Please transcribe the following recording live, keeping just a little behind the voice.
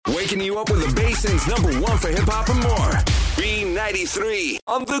Waking you up with the Basin's #1 for hip-hop and more. B93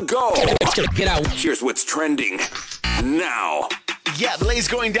 on the go. Get out. Here's what's trending now. Yeah, Blaze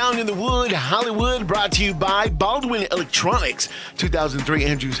going down in the wood, Hollywood, brought to you by Baldwin Electronics, 2003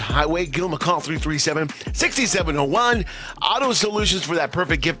 Andrews Highway. Gil McCall, 337-6701. Auto Solutions for that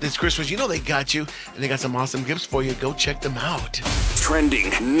perfect gift this Christmas. You know they got you, and they got some awesome gifts for you. Go check them out. Trending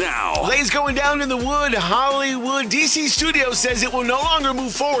now. Blaze going down in the wood, Hollywood. DC Studios says it will no longer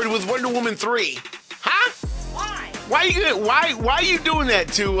move forward with Wonder Woman 3. Huh? Why? Why are you doing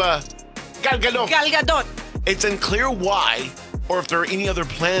that to Gal Gadot? Gal Gadot. It's unclear why, or if there are any other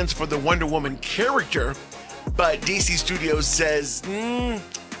plans for the Wonder Woman character, but DC Studios says, we're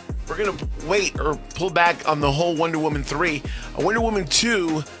going to wait or pull back on the whole Wonder Woman 3. Wonder Woman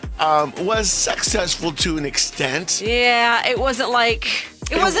 2 was successful to an extent. Yeah, it wasn't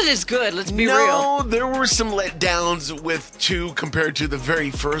as good, let's be real. No, there were some letdowns with 2 compared to the very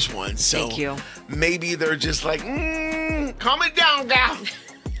first one. So Thank you. Maybe they're just like, calm it down, gal.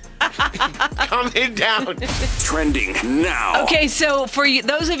 Calm it down. Trending now. Okay, so for you,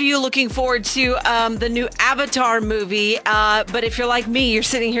 those of you looking forward to the new Avatar movie, but if you're like me, you're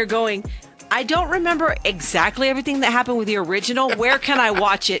sitting here going, I don't remember exactly everything that happened with the original. Where can I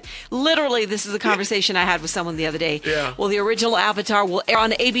watch it? Literally, this is a conversation I had with someone the other day. Yeah. Well, the original Avatar will air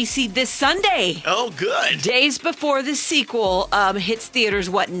on ABC this Sunday. Oh, good. Days before the sequel hits theaters,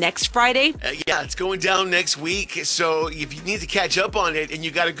 next Friday? Yeah, it's going down next week. So if you need to catch up on it and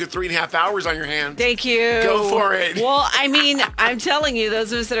you got a good 3.5 hours on your hands, Thank you. Go for it. Well, I mean, I'm telling you,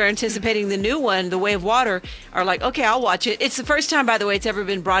 those of us that are anticipating the new one, The Way of Water, are like, okay, I'll watch it. It's the first time, by the way, it's ever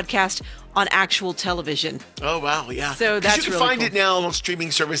been broadcast on actual television. Oh, wow, yeah. So that's you can really find cool. it now on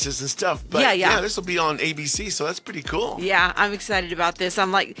streaming services and stuff. But Yeah. this will be on ABC, so that's pretty cool. Yeah, I'm excited about this.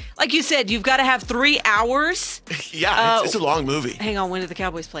 I'm like you said, you've got to have 3 hours. Yeah, it's a long movie. Hang on, when did the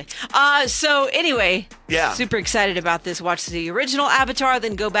Cowboys play? So anyway, Yeah. super excited about this. Watch the original Avatar,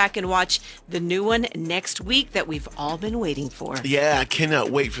 then go back and watch the new one next week that we've all been waiting for. Yeah, I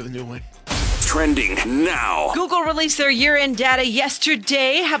cannot wait for the new one. Trending now. Google released their year-end data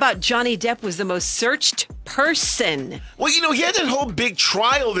yesterday. How about Johnny Depp was the most searched person? Well, he had that whole big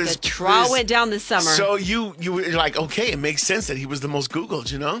trial. The trial went down this summer. So you were like, okay, it makes sense that he was the most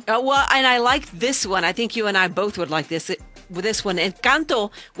Googled, Well, and I like this one. I think you and I both would like this. With this one,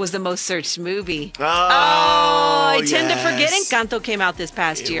 Encanto was the most searched movie. I tend to forget Encanto came out this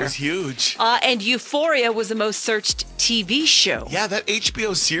past year. It was huge. And Euphoria was the most searched TV show. Yeah, that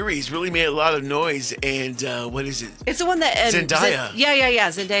HBO series really made a lot of noise. And what is it? It's the one that... Zendaya. Yeah.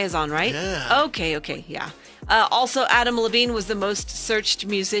 Zendaya's on, right? Yeah. Okay, yeah. Also, Adam Levine was the most searched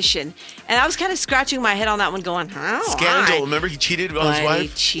musician. And I was kind of scratching my head on that one going, Scandal. Remember he cheated on his wife? He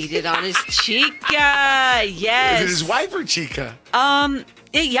cheated on his chica. Yes. Is it his wife or chica?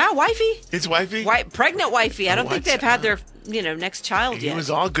 Yeah, wifey. His wifey? Pregnant wifey. I don't think they've had their, next child yet. He was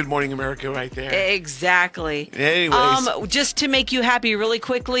all Good Morning America right there. Exactly. Anyways. Just to make you happy really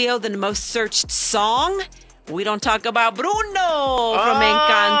quick, Leo, the most searched song, we don't talk about Bruno from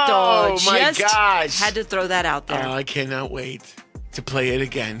Encanto. Oh, my gosh. Had to throw that out there. I cannot wait to play it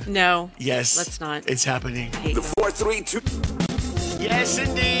again. No. Yes. Let's not. It's happening. The 4-3-2. Yes,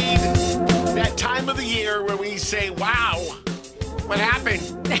 indeed. That time of the year where we say, wow, what happened?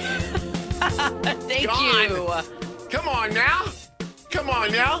 Thank Gone. you. Come on now.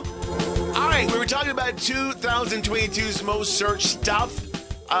 All right, we were talking about 2022's most searched stuff.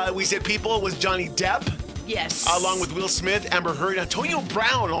 We said people was Johnny Depp, Yes. along with Will Smith, Amber Heard, Antonio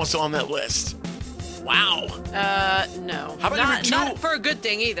Brown also on that list. Wow. No. How about number 2? Not for a good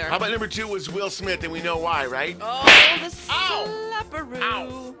thing either. How about number 2 was Will Smith, and we know why, right? Oh, the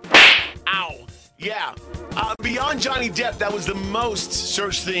slapperoo. Ow. Yeah. Beyond Johnny Depp, that was the most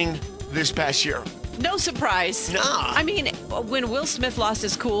searched thing this past year. No surprise. Nah. I mean, when Will Smith lost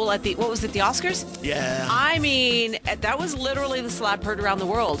his cool at the Oscars? Yeah. I mean, that was literally the slap heard around the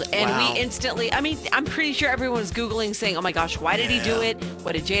world. And Wow. we instantly, I'm pretty sure everyone was Googling saying, oh my gosh, why did he do it?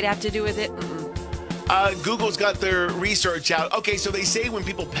 What did Jade have to do with it? Google's got their research out. Okay, so they say when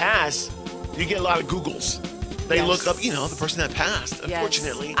people pass, you get a lot of Googles. They Yes. look up, the person that passed,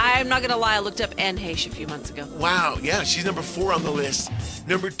 unfortunately. Yes. I'm not going to lie, I looked up Anne Heche a few months ago. Wow, yeah, she's number 4 on the list.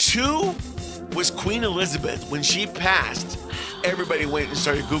 Number 2 was Queen Elizabeth. When she passed, everybody went and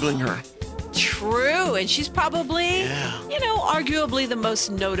started Googling her. True, and she's probably, arguably the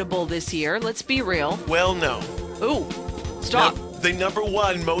most notable this year. Let's be real. Well, no. Ooh, stop. The number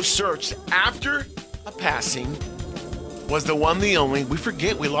 1 most searched after a passing was the one, the only. We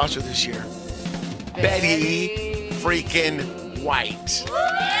forget we lost her this year. Betty freaking White. True.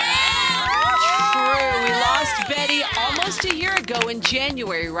 we lost Betty almost a year ago in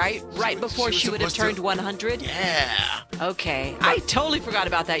January, right? Right before she would have turned 100? Yeah. Okay. I totally forgot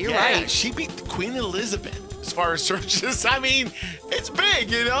about that. You're right. She beat Queen Elizabeth as far as searches. I mean, it's big,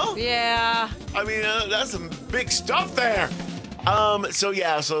 you know? Yeah. I mean, that's some big stuff there. So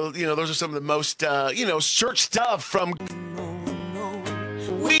those are some of the most, search stuff from.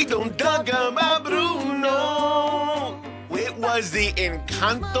 We don't talk about Bruno. It was the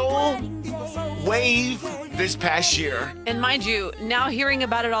Encanto wave this past year. And mind you, now hearing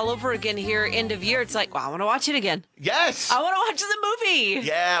about it all over again here, end of year, it's like, wow, I want to watch it again. Yes. I want to watch the movie.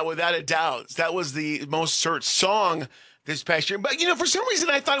 Yeah, without a doubt. That was the most searched song this past year. But, for some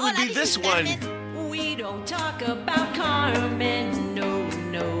reason, I thought it would be this one. We don't talk about Carmen. No,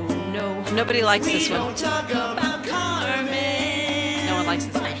 no, no. Nobody likes this one. We don't talk about Carmen. No one likes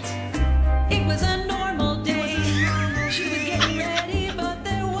this one. It was a normal day. She was getting ready, but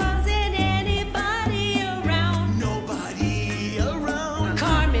there wasn't anybody around. Nobody around.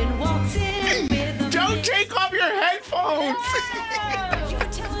 Carmen walks in with a Don't take off your headphones.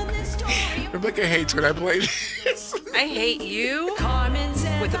 You're telling this story. Rebecca hates when I play this. I hate you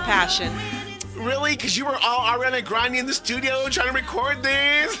with a passion. Really? Because you were all Ariana Grande in the studio trying to record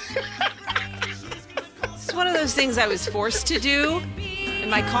this? It's one of those things I was forced to do in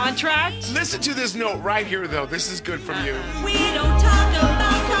my contract. Listen to this note right here, though. This is good from you. We don't talk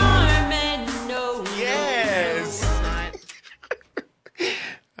about Carmen, no. Yes.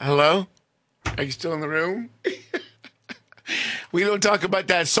 Hello? Are you still in the room? We don't talk about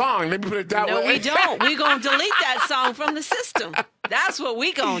that song. Let me put it that way. No, we don't. We're going to delete that song from the system. That's what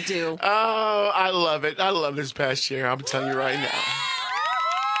we going to do. Oh, I love it. I love this past year. I'm telling you right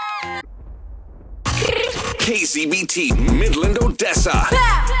now. KCBT Midland, Odessa.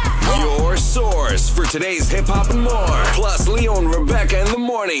 Your source for today's hip hop and more. Plus Leon, Rebecca in the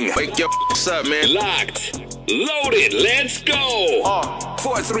morning. Wake your up, man. Locked. Loaded. Let's go.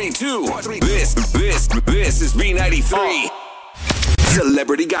 432. This is B93.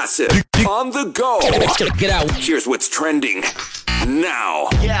 Celebrity gossip on the go. Get out. Here's what's trending now.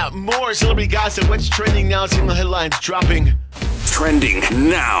 Yeah, more celebrity gossip. What's trending now? Seeing the headlines dropping. Trending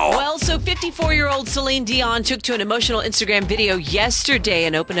now. Well, so 54-year-old Celine Dion took to an emotional Instagram video yesterday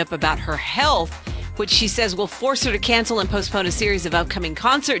and opened up about her health, which she says will force her to cancel and postpone a series of upcoming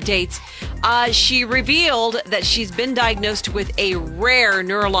concert dates. She revealed that she's been diagnosed with a rare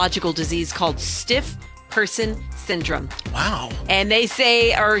neurological disease called stiff person syndrome. Wow. And they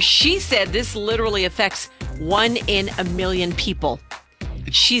say, or she said, this literally affects 1 in a million people.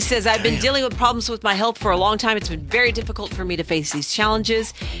 She says, I've been dealing with problems with my health for a long time. It's been very difficult for me to face these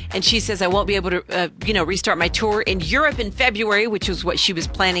challenges. And she says, I won't be able to, restart my tour in Europe in February, which was what she was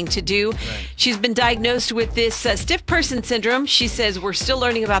planning to do. Right. She's been diagnosed with this stiff person syndrome. She says, we're still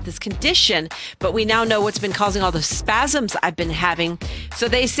learning about this condition, but we now know what's been causing all the spasms I've been having. So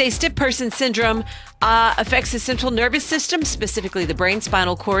they say stiff person syndrome affects the central nervous system, specifically the brain,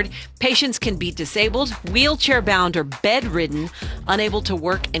 spinal cord. Patients can be disabled, wheelchair bound, or bedridden, unable to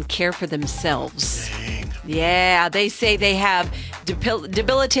work and care for themselves. Dang. Yeah, they say they have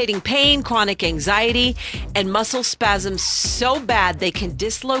debilitating pain, chronic anxiety, and muscle spasms so bad they can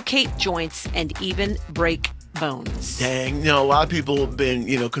dislocate joints and even break bones. Dang. A lot of people have been,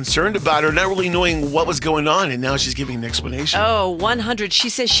 concerned about her, not really knowing what was going on, and now she's giving an explanation. Oh, 100. She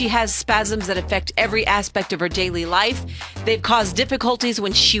says she has spasms that affect every aspect of her daily life. They've caused difficulties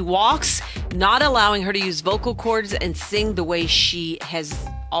when she walks, not allowing her to use vocal cords and sing the way she has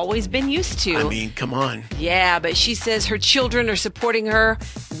always been used to. I mean, come on. Yeah, but she says her children are supporting her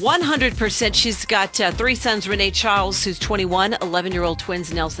 100%. She's got 3 sons, Renee Charles, who's 21, 11-year-old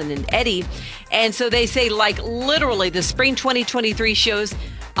twins, Nelson and Eddie. And so they say, literally, the spring 2023 shows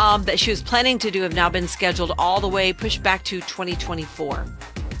that she was planning to do have now been scheduled all the way, pushed back to 2024.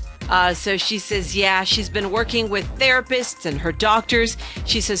 So she says, she's been working with therapists and her doctors.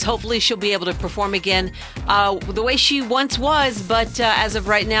 She says hopefully she'll be able to perform again the way she once was. But as of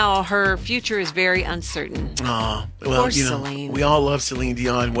right now, her future is very uncertain. Oh, well, Poor Celine. We all love Celine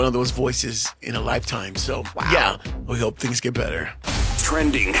Dion, one of those voices in a lifetime. So, we hope things get better.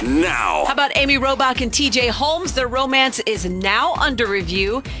 Trending now. How about Amy Robach and TJ Holmes? Their romance is now under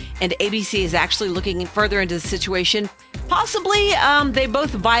review, and ABC is actually looking further into the situation. Possibly, they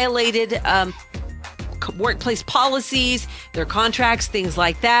both violated workplace policies, their contracts, things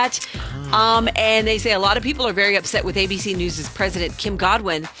like that. And they say a lot of people are very upset with ABC News' president, Kim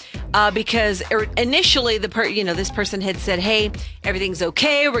Godwin, because initially this person had said, hey, everything's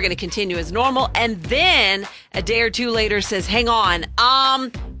okay, we're going to continue as normal. And then a day or two later says, hang on,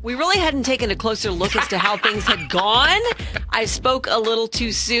 We really hadn't taken a closer look as to how things had gone. I spoke a little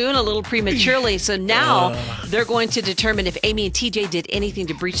too soon, a little prematurely. So now they're going to determine if Amy and TJ did anything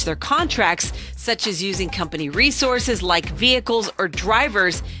to breach their contracts, such as using company resources like vehicles or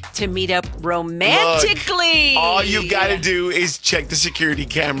drivers to meet up romantically. Look, all you've got to do is check the security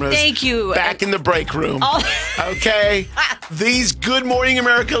cameras. Thank you. Back in the break room. Okay? These Good Morning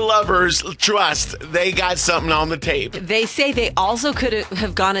America lovers, trust, they got something on the tape. They say they also could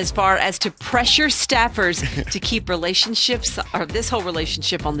have gone as far as to pressure staffers to keep relationships, or this whole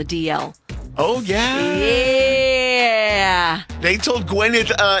relationship, on the DL. Oh, yeah. Yeah. They told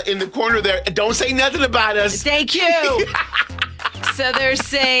Gwyneth in the corner there, don't say nothing about us. Thank you. So they're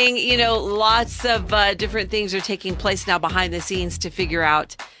saying, lots of different things are taking place now behind the scenes to figure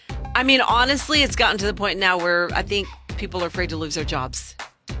out. I mean, honestly, it's gotten to the point now where I think people are afraid to lose their jobs.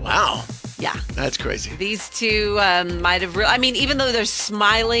 Wow. Yeah. That's crazy. These two might have even though they're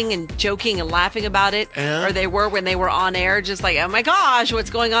smiling and joking and laughing about it, or they were when they were on air, just like, oh my gosh, what's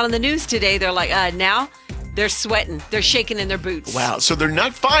going on in the news today? They're like, now they're sweating. They're shaking in their boots. Wow. So they're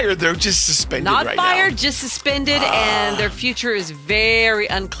not fired. They're just suspended Not right fired, now. just suspended, and their future is very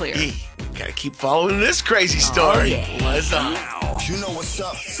unclear. We gotta keep following this crazy story. What's up? You know what's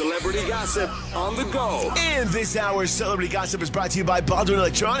up. Celebrity gossip on the go. And this hour's Celebrity Gossip is brought to you by Baldwin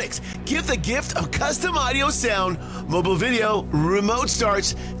Electronics. Give the gift of custom audio sound, mobile video, remote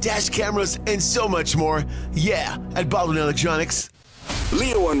starts, dash cameras, and so much more. Yeah, at Baldwin Electronics.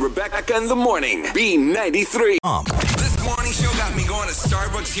 Leo and Rebecca in the morning. B93. This morning show got me going to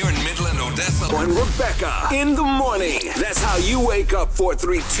Starbucks here in Midland, Odessa. And Rebecca in the morning. That's how you wake up.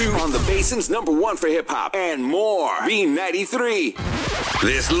 432 on the Basin's #1 for hip hop and more. B93.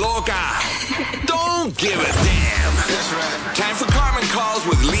 This loca. Don't give a damn. That's right. Time for Carmen Calls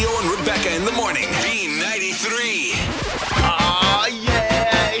with Leo and Rebecca in the morning. B93. Oh,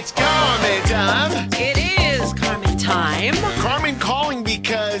 yeah. It's Carmen time. It is Carmen time. Carmen calling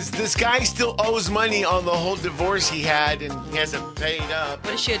because this guy still owes money on the whole divorce he had and he hasn't paid up.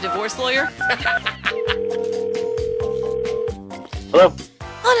 What is she, a divorce lawyer? Hello.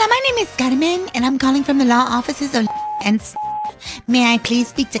 Hola, my name is Carmen, and I'm calling from the law offices of and may I please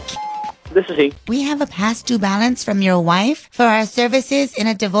speak to This is he. We have a past due balance from your wife for our services in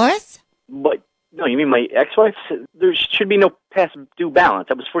a divorce? But no, you mean my ex-wife? There should be no past due balance.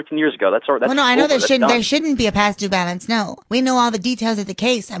 That was 14 years ago. That's all. That's Well, no, I know over. there shouldn't be a past due balance. No, we know all the details of the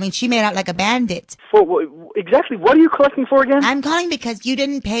case. I mean, she made out like a bandit. Exactly. What are you collecting for again? I'm calling because you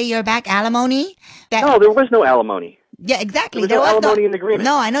didn't pay your back alimony. No, there was no alimony. Yeah, exactly. There was no alimony in the agreement.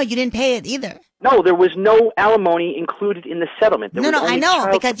 No, I know you didn't pay it either. No, there was no alimony included in the settlement. There was I only know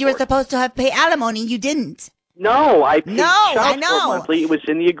child because you were support. supposed to have paid alimony. You didn't. No, I paid No, child I support know. monthly. It was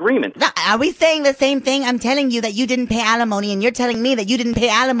in the agreement. Now, are we saying the same thing? I'm telling you that you didn't pay alimony, and you're telling me that you didn't pay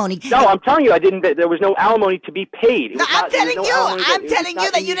alimony. No, I'm telling you, I didn't. There was no alimony to be paid. It No, was I'm not- there was telling no you. alimony I'm it was telling not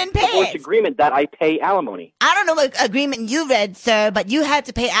you that in you didn't the pay divorce it. agreement that I pay alimony. I don't know what agreement you read, sir, but you had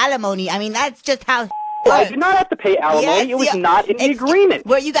to pay alimony. I mean, that's just how. I did not have to pay alimony. Yes, it was yeah. not in the It's- agreement.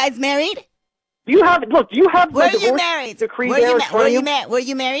 Were you guys married? Do you have the Were divorce you married? decree Were there you, in ma- front were of you, you? ma- were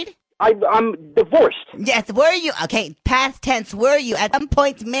you married? I'm divorced. Yes, were you? Okay, past tense, were you at some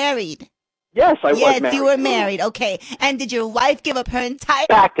point married? Yes, I was Yes, married. you were married. Okay, and did your wife give up her entire...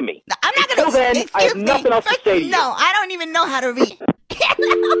 Back to me. No, I'm not Until going to... then, I have nothing else to say to you. No, I don't even know how to read.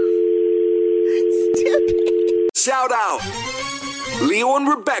 Stupid. Shout out Leo and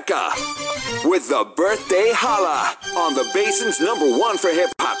Rebecca with the birthday holla on the Basin's #1 for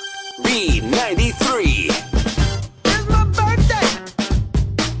hip hop. B93. It's my birthday.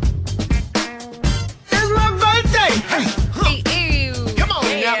 It's my birthday. Hey, Ew. Come on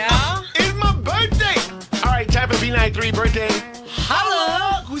now. It's my birthday. All right, time for B93 birthday.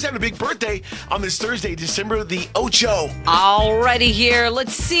 Holla. Who's having a big birthday on this Thursday, December the 8th? Alrighty here.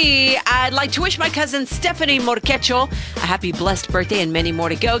 Let's see. I'd like to wish my cousin Stephanie Morquecho a happy blessed birthday and many more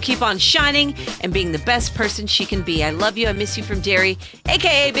to go. Keep on shining and being the best person she can be. I love you. I miss you from Derry,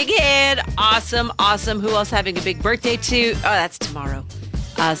 a.k.a. Big Head. Awesome, awesome. Who else having a big birthday too? Oh, that's tomorrow.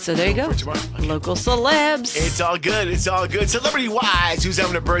 So there you go. For tomorrow. Okay. Local celebs. It's all good. It's all good. Celebrity-wise, who's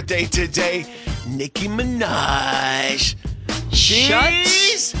having a birthday today? Nicki Minaj.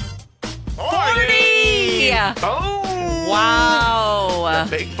 She's 40. Oh. Wow.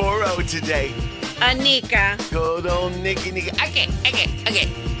 Big 4-0 today. Anika. Good old Nicki. Okay.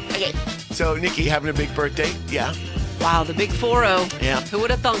 So, Nicki having a big birthday. Yeah. Wow, the big 4-0. Yeah. Who would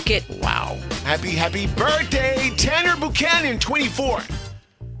have thunk it? Wow. Happy birthday, Tanner Buchanan, 24.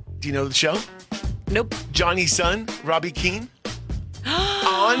 Do you know the show? Nope. Johnny's son, Robbie Keane.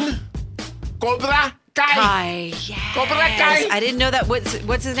 On Cobra Kai. Yes. Cobra Kai. I didn't know that.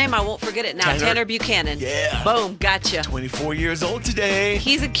 What's his name? I won't forget it now. Tanner Buchanan. Yeah. Boom. Gotcha. 24 years old today.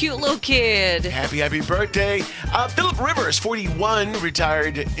 He's a cute little kid. Happy birthday. Philip Rivers, 41,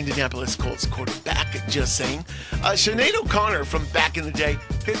 retired Indianapolis Colts quarterback, just saying. Sinead O'Connor from back in the day,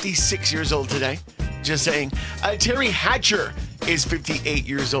 56 years old today, just saying. Terry Hatcher is 58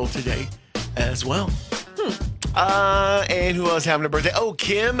 years old today as well. And who else having a birthday? Oh,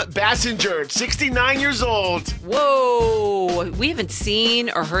 Kim Basinger, 69 years old. Whoa. We haven't seen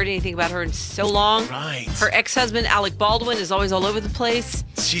or heard anything about her in so long. Right. Her ex-husband, Alec Baldwin, is always all over the place.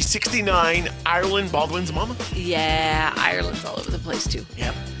 She's 69, Ireland Baldwin's mama. Yeah, Ireland's all over the place, too.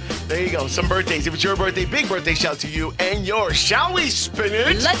 Yep. There you go. Some birthdays. If it's your birthday, big birthday shout to you and yours. Shall we spin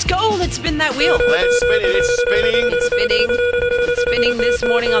it? Let's go. Let's spin that wheel. Let's spin it. It's spinning. It's spinning. It's spinning this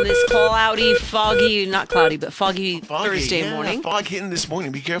morning on this cloudy, foggy, not cloudy, but foggy Thursday morning. Fog hitting this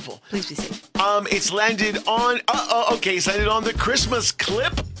morning. Be careful. Please be safe. It's landed on. It's landed on the Christmas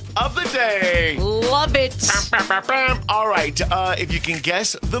clip of the day. Love it. Bam, bam, bam. All right. If you can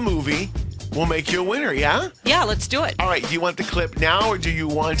guess the movie, we'll make you a winner. Yeah. Yeah, let's do it. All right. Do you want the clip now, or do you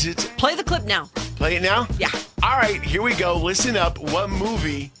want it? Play the clip now. Play it now. Yeah. All right. Here we go. Listen up. What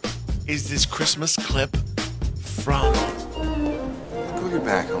movie is this Christmas clip from? Go get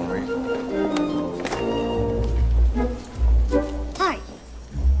back, Henry. Hi.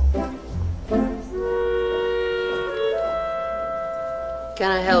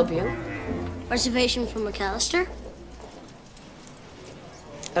 Can I help you? Reservation for McAllister?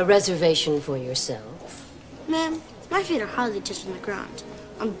 A reservation for yourself? Ma'am, my feet are hardly touching the ground.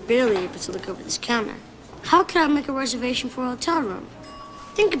 I'm barely able to look over this counter. How can I make a reservation for a hotel room?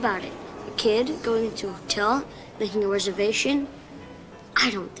 Think about it. A kid going into a hotel, making a reservation? I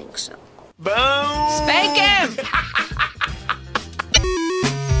don't think so. Boom! Spank him!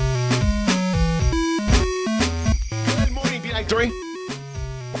 Good morning, B93.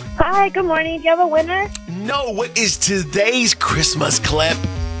 Hi, good morning. Do you have a winner? No, what is today's Christmas clip?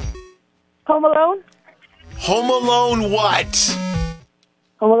 Home Alone? Home Alone what?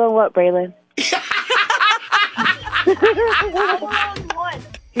 Home Alone what, Braylon?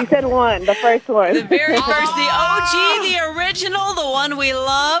 You said one, the first one. The very first, the OG, the original, the one we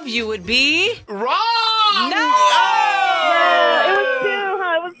love, you would be... Wrong! No! It was two,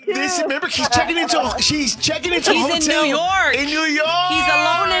 huh? It was two. Remember, she's checking into a He's hotel. in New York. In New York. He's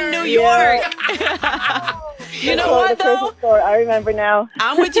alone in New Yeah. York. You know Oh, what, the though? Christmas store. I remember now.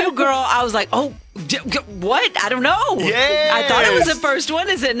 I'm with you, girl. I was like, oh, what? I don't know. Yes. I thought it was the first one.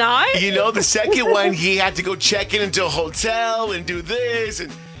 Is it not? You know, the second one, he had to go check into a hotel and do this.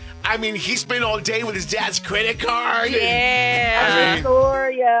 And I mean, he spent all day with his dad's credit card. Yeah. Store,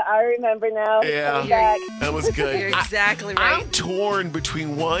 yeah, I remember now. Yeah. Coming back. That was good. You're exactly right. I'm torn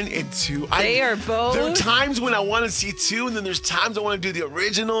between 1 and 2. They are both. There are times when I want to see 2, and then there's times I want to do the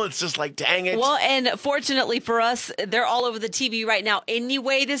original. It's just like, dang it. Well, and fortunately for us, they're all over the TV right now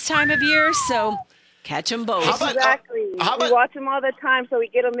anyway this time of year, so catch them both. How about- Exactly. We watch them all the time, so we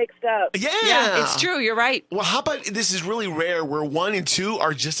get them mixed up. Yeah. It's true. You're right. Well, how about this is really rare where 1 and 2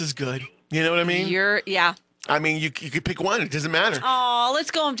 are just as good. You know what I mean? Yeah. I mean, you could pick one. It doesn't matter. Oh,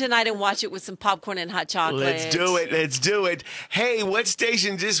 let's go home tonight and watch it with some popcorn and hot chocolate. Let's do it. Let's do it. Hey, what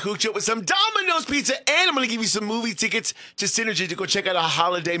station just hooked you up with some Domino's Pizza? And I'm going to give you some movie tickets to Synergy to go check out a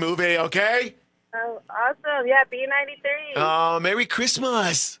holiday movie, okay? Oh, awesome. Yeah, B93. Oh, Merry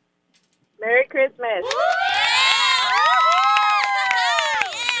Christmas. Merry Christmas.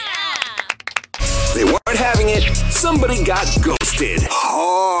 They weren't having it. Somebody got ghosted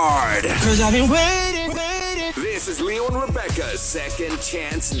hard. Cause I've been waiting. This is Leo and Rebecca's second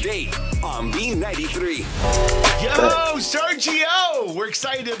chance date on B93. Yo, Sergio. We're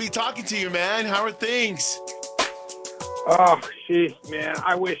excited to be talking to you, man. How are things? Oh, jeez, man.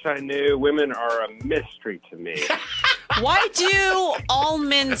 I wish I knew. Women are a mystery to me. Why do all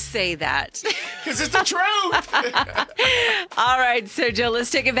men say that? Because it's the truth. All right, Sergio, let's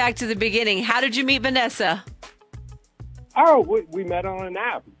take it back to the beginning. How did you meet Vanessa? Oh, we met on an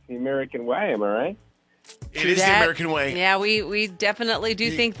app. It's the American way, am I right? It is the American way. Yeah, we definitely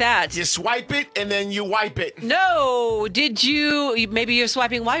do think that. You swipe it and then you wipe it. No. Did you, maybe you're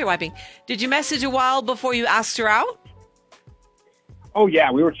swiping while you're wiping. Did you message a while before you asked her out? Oh,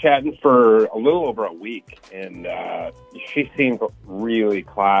 yeah. We were chatting for a little over a week, and she seemed really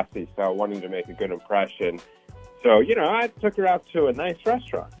classy, so I wanted to make a good impression. So, you know, I took her out to a nice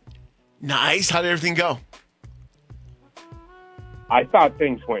restaurant. Nice. How did everything go? I thought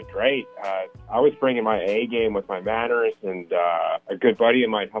things went great. I was bringing my A game with my manners, and a good buddy of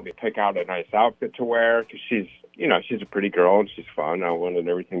mine helped me pick out a nice outfit to wear because she's a pretty girl and she's fun. I wanted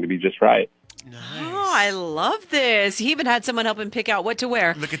everything to be just right. Nice. I love this. He even had someone help him pick out what to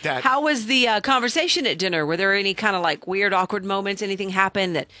wear. Look at that. How was the conversation at dinner? Were there any kind of like weird, awkward moments? Anything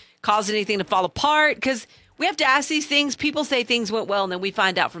happened that caused anything to fall apart? Because we have to ask these things. People say things went well, and then we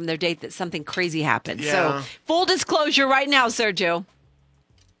find out from their date that something crazy happened. Yeah. So full disclosure right now, Sergio.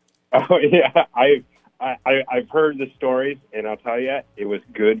 Oh, yeah. I've heard the stories, and I'll tell you, it was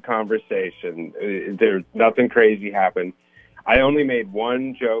good conversation. There's nothing crazy happened. I only made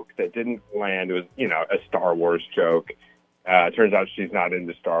one joke that didn't land. It was, a Star Wars joke. Turns out she's not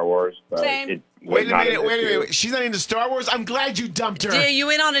into Star Wars. But Same. Wait a minute. She's not into Star Wars? I'm glad you dumped her. Yeah, you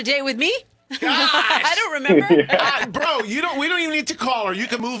went on a date with me? Gosh. I don't remember. Bro, we don't even need to call her. You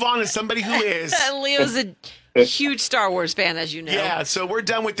can move on to somebody who is. Leo's a huge Star Wars fan, as you know. Yeah, so we're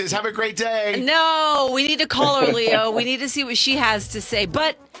done with this. Have a great day. No, we need to call her, Leo. We need to see what she has to say.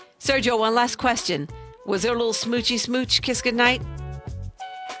 But, Sergio, one last question. Was there a little smoochy smooch kiss goodnight?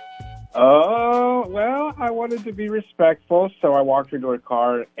 Oh, well, I wanted to be respectful, so I walked her to her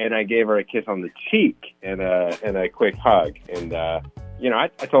car, and I gave her a kiss on the cheek and a quick hug. And, I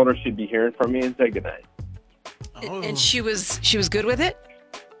told her she'd be hearing from me and say goodnight. Oh. And she was good with it?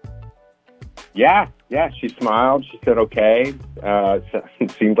 Yeah, she smiled. She said okay.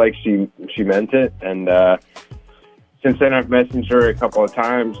 It seemed like she meant it. And since then, I've messaged her a couple of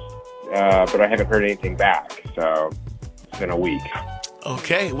times, but I haven't heard anything back. So it's been a week.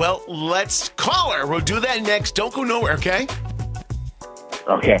 Okay, well, let's call her. We'll do that next. Don't go nowhere, okay?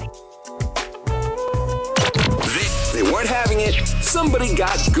 Okay. They weren't having it. Somebody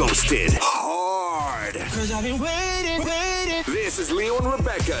got ghosted. Hard. 'Cause I've been waiting. This is Leo and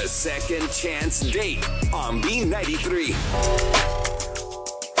Rebecca's Second Chance Date on B93.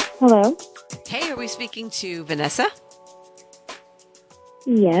 Hello? Hey, are we speaking to Vanessa?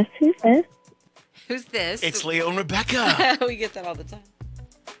 Yes, who's this? Who's this? It's Leo and Rebecca. We get that all the time.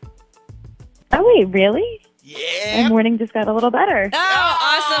 Oh, wait, really? Yeah. My morning just got a little better. Oh,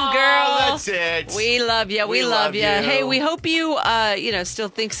 awesome, girl. That's it. We love you. We love you. Hey, we hope you, still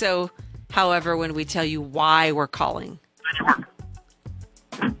think so. However, when we tell you why we're calling.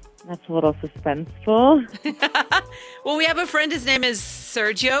 That's a little suspenseful. Well, we have a friend. His name is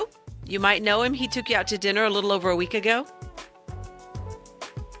Sergio. You might know him. He took you out to dinner a little over a week ago.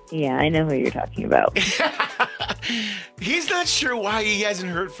 Yeah, I know who you're talking about. He's not sure why he hasn't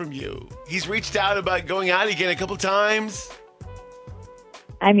heard from you. He's reached out about going out again a couple times.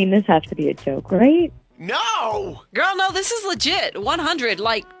 I mean, this has to be a joke, right? No! Girl, no, this is legit. 100.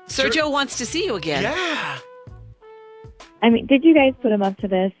 Like, Sergio wants to see you again. Yeah. I mean, did you guys put him up to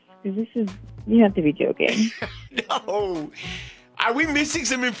this? Because you have to be joking. No. Are we missing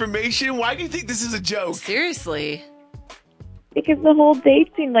some information? Why do you think this is a joke? Seriously. Because the whole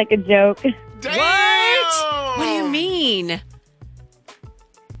date seemed like a joke. Damn! What? What do you mean?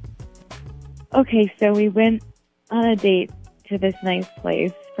 Okay, so we went on a date to this nice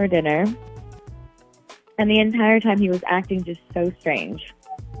place for dinner. And the entire time he was acting just so strange.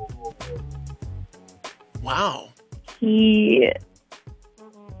 Wow. He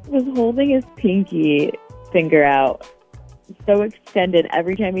was holding his pinky finger out so extended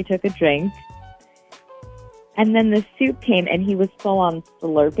every time he took a drink. And then the soup came and he was full on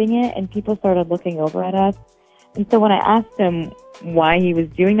slurping it and people started looking over at us. And so when I asked him why he was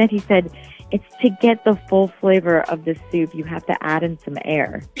doing that, he said, it's to get the full flavor of the soup. You have to add in some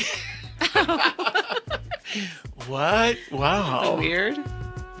air. What? Wow. So weird.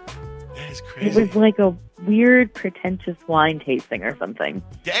 That is It crazy. was like a weird, pretentious wine tasting or something.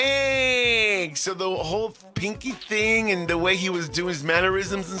 Dang! So the whole pinky thing and the way he was doing his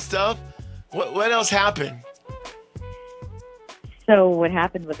mannerisms and stuff. What else happened? So what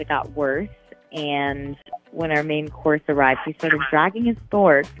happened was it got worse, and when our main course arrived, he started dragging his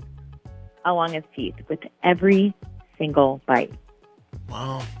fork along his teeth with every single bite.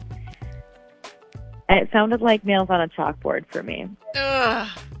 Wow. And it sounded like nails on a chalkboard for me. Ugh.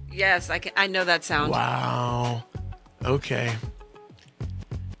 Yes, I know that sound. Wow. Okay.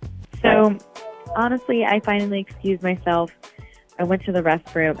 So honestly, I finally excused myself. I went to the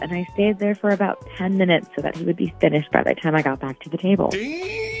restroom, and I stayed there for about 10 minutes so that he would be finished by the time I got back to the table.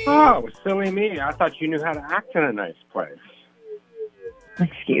 Oh, silly me. I thought you knew how to act in a nice place.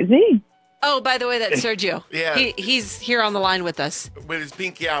 Excuse me? Oh, by the way, that's Sergio. Yeah. He's here on the line with us. With his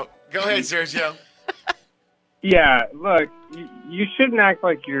pinky out. Go ahead, Sergio. Yeah, look, you shouldn't act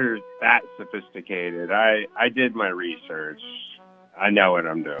like you're that sophisticated. I did my research. I know what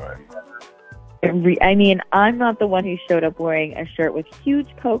I'm doing. I mean, I'm not the one who showed up wearing a shirt with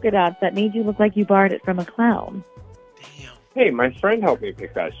huge polka dots that made you look like you borrowed it from a clown. Damn. Hey, my friend helped me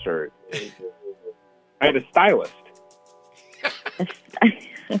pick that shirt. I had a stylist.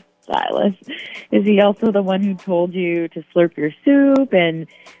 Stylist. Is he also the one who told you to slurp your soup and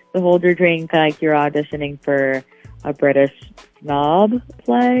to hold your drink like you're auditioning for a British snob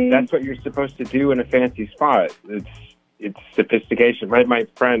play? That's what you're supposed to do in a fancy spot. It's sophistication. My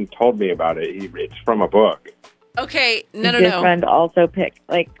friend told me about it. It's from a book. Okay, Your friend also picked,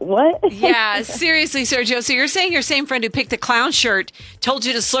 what? Yeah, seriously, Sergio. So you're saying your same friend who picked the clown shirt told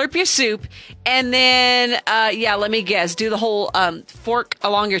you to slurp your soup and then, let me guess, do the whole fork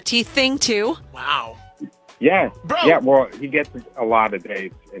along your teeth thing too? Wow. Yeah. Bro. Yeah, well, he gets a lot of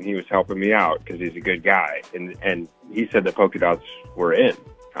dates, and he was helping me out because he's a good guy. And he said the polka dots were in.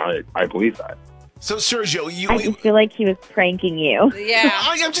 I believe that. So, Sergio, I just feel like he was pranking you. Yeah.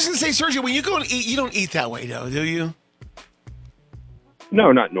 I'm just going to say, Sergio, when you go and eat, you don't eat that way, though, do you?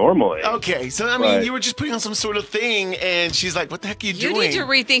 No, not normally. Okay, so, you were just putting on some sort of thing, and she's like, what the heck are you doing? You need to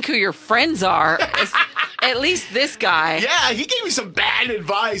rethink who your friends are. At least this guy. Yeah, he gave me some bad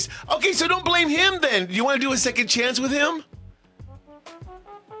advice. Okay, so don't blame him then. Do you want to do a second chance with him?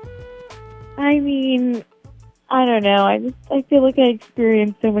 I mean, I don't know. I feel like I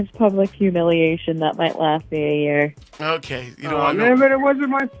experienced so much public humiliation that might last me a year. Okay, you don't Oh, want man, but it wasn't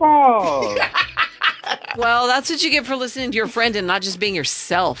my fault. Well, that's what you get for listening to your friend and not just being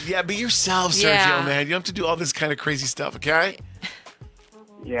yourself. Yeah, be yourself, Sergio, Yeah. man. You don't have to do all this kind of crazy stuff, okay?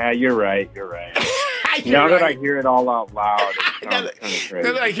 Yeah, you're right. Now that I hear it all out loud, it sounds kind of crazy.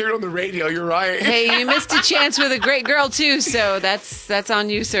 Now that I hear it on the radio, you're right. Hey, you missed a chance with a great girl too, so that's on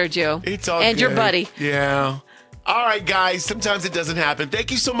you, Sergio. It's all and good. your buddy. Yeah. All right, guys. Sometimes it doesn't happen. Thank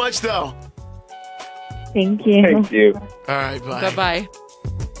you so much, though. Thank you. Thank you. All right, bye. Bye-bye.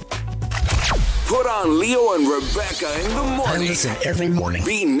 Put on Leo and Rebecca in the morning. I listen every morning.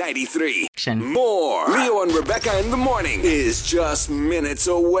 B93. More. Leo and Rebecca in the morning is just minutes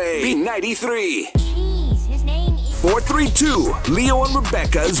away. B93. Jeez, his name is... 432. Leo and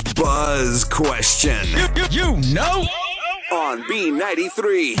Rebecca's Buzz Question. You know? On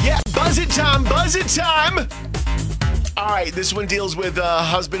B93. Yeah, buzz it time, buzz it time. All right, this one deals with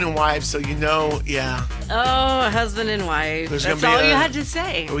husband and wife, so you know, yeah. Oh, husband and wife. There's That's gonna be all you a- had to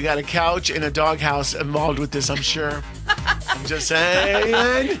say. We got a couch and a doghouse involved with this, I'm sure. I'm just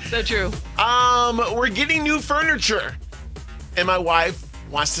saying. So true. We're getting new furniture, and my wife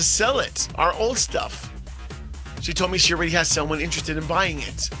wants to sell it, our old stuff. She told me she already has someone interested in buying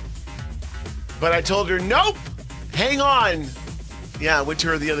it. But I told her, nope, hang on. Yeah, I went to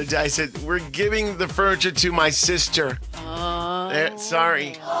her the other day. I said, we're giving the furniture to my sister.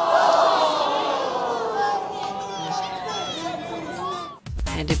 Sorry.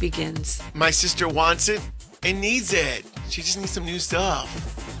 And it begins. My sister wants it and needs it. She just needs some new stuff.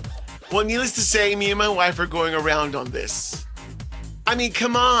 Well, needless to say, me and my wife are going around on this. I mean,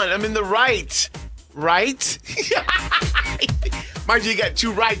 come on. I'm in the right. Right? Mind you, you got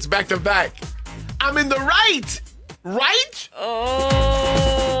two rights back to back. I'm in the right. Right?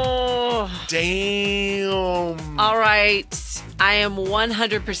 Oh. Damn. All right. I am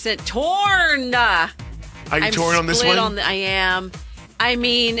 100% torn. Are you I'm torn on this split one? I am. I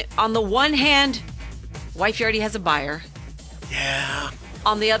mean, on the one hand, wifey already has a buyer. Yeah.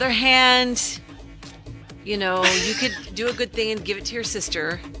 On the other hand, you know, you could do a good thing and give it to your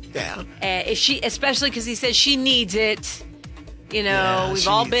sister. Yeah. If she, especially because he says she needs it. You know, Yeah, we've she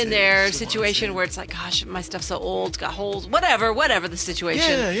all needs been it. there. She Situation where it's like, gosh, my stuff's so old, it's got holes, whatever the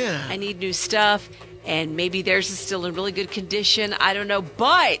situation. Yeah. I need new stuff, and maybe theirs is still in really good condition. I don't know,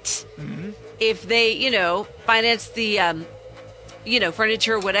 but if they, you know, finance the,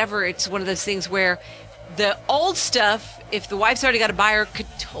 furniture or whatever, it's one of those things where the old stuff, if the wife's already got a buyer, could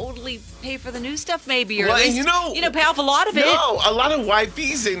totally pay for the new stuff, maybe, or Well, at and least, you know, pay off a lot of it. No, a lot of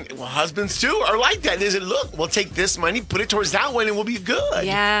wifeys and husbands too are like that. They say, look, we'll take this money, put it towards that one, and we'll be good.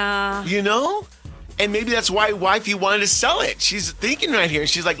 Yeah. You know? And maybe that's why wifey wanted to sell it. She's thinking right here.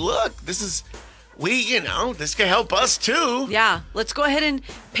 She's like, look, this is, this could help us too. Yeah, let's go ahead and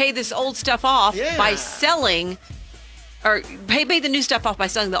pay this old stuff off by selling, or pay the new stuff off by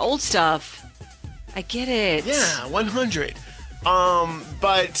selling the old stuff. I get it. Yeah, 100.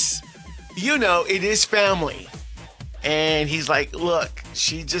 But, you know, it is family. And he's like, look,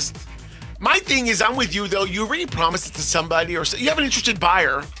 my thing is, I'm with you, though. You already promised it to somebody, or you have an interested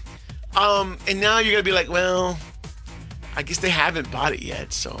buyer. And now you're going to be like, well, I guess they haven't bought it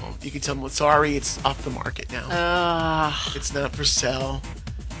yet. So you can tell them, well, sorry, it's off the market now. It's not for sale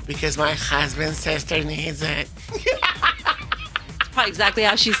because my husband's sister needs it. Probably exactly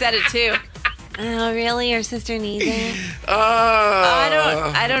how she said it, too. Oh, really? Your sister needs it?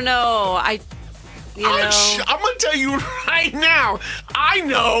 I don't know. I'm going to tell you right now, I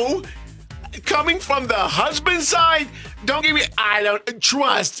know, coming from the husband side, Don't give me. I don't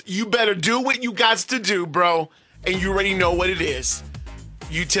trust. You better do what you got to do, bro. And you already know what it is.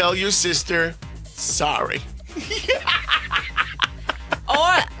 You tell your sister, sorry.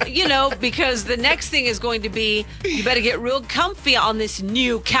 Or, because the next thing is going to be, you better get real comfy on this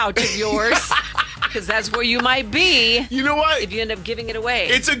new couch of yours. Because that's where you might be. You know what? If you end up giving it away.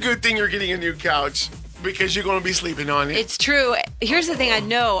 It's a good thing you're getting a new couch because you're going to be sleeping on it. It's true. Here's the thing I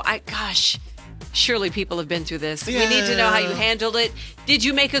know. Surely people have been through this. Yeah. We need to know how you handled it. Did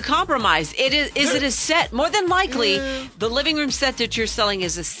you make a compromise? Is it a set? More than likely, the living room set that you're selling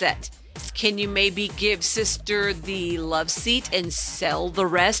is a set. Can you maybe give sister the love seat and sell the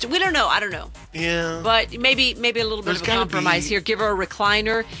rest? We don't know. I don't know. Yeah. But maybe a little bit of a compromise here. Give her a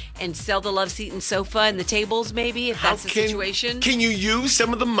recliner and sell the love seat and sofa and the tables, maybe, if that's the situation. Can you use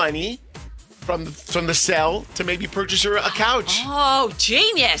some of the money from the sale to maybe purchase her a couch? Oh,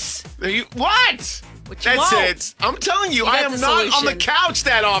 genius. What? That's it. I'm telling you, I am not on the couch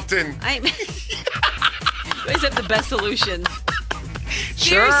that often. You guys have the best solutions.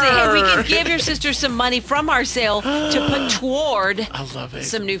 Seriously, hey, we can give your sister some money from our sale to put toward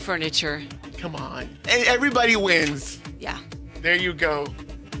some new furniture. Come on. And everybody wins. Yeah. There you go.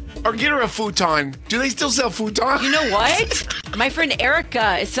 Or get her a futon. Do they still sell futons? You know what? My friend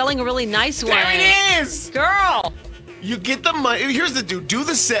Erica is selling a really nice one. There it is! Girl! You get the money. Here's the dude. Do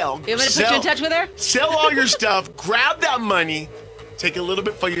the sell. You want me to put you in touch with her? Sell all your stuff. Grab that money. Take a little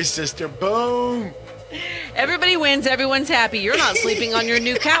bit for your sister. Boom. Everybody wins. Everyone's happy. You're not sleeping on your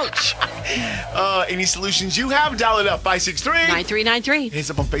new couch. Any solutions you have, dial it up. 563-9393. Hit us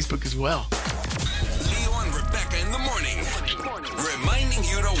up on Facebook as well. Leo and Rebecca in the morning. Reminding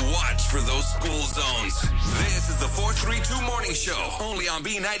you to watch for those school zones. This is the 432 Morning Show. Only on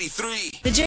B93.